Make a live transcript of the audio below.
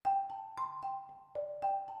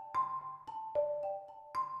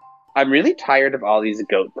I'm really tired of all these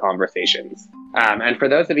goat conversations. And for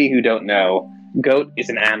those of you who don't know, goat is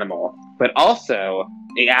an animal, but also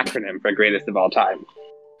a acronym for greatest of all time.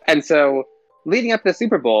 And so, leading up to the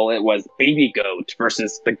Super Bowl, it was baby goat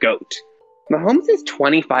versus the goat. Mahomes is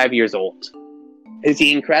 25 years old. Is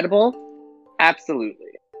he incredible? Absolutely.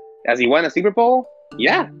 Has he won a Super Bowl?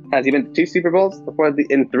 Yeah. Has he been to two Super Bowls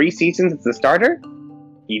in 3 seasons as a starter?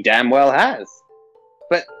 He damn well has.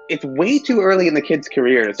 But it's way too early in the kid's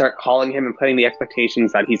career to start calling him and putting the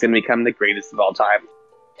expectations that he's going to become the greatest of all time.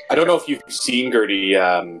 I don't know if you've seen, Gertie,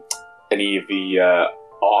 any of the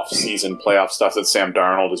off-season playoff stuff that Sam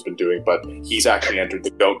Darnold has been doing, but he's actually entered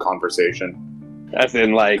the GOAT conversation. As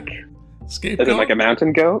in, like... Scapegoat? As in, like, a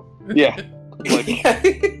mountain goat? Yeah.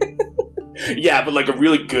 Yeah, but like a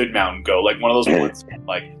really good mountain goat. Like one of those ones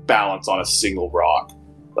like balance on a single rock.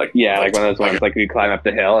 Like one of those ones like you climb up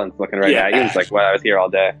the hill and it's looking right at you. It's like, wow, I was here all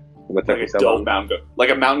day. Like a dope mountain goat. Like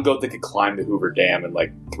a mountain goat that could climb the Hoover Dam in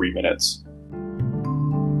like 3 minutes.